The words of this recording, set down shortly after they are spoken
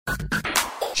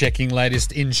Checking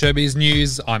latest in showbiz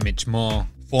news, I'm Mitch Moore.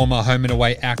 Former Home and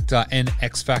Away actor and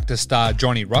X Factor star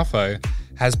Johnny Ruffo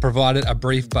has provided a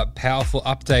brief but powerful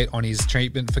update on his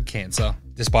treatment for cancer.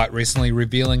 Despite recently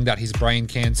revealing that his brain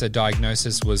cancer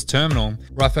diagnosis was terminal,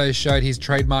 Ruffo showed his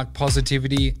trademark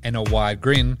positivity and a wide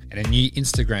grin in a new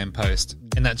Instagram post.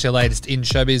 And that's your latest in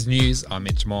showbiz news. I'm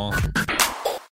Mitch Moore.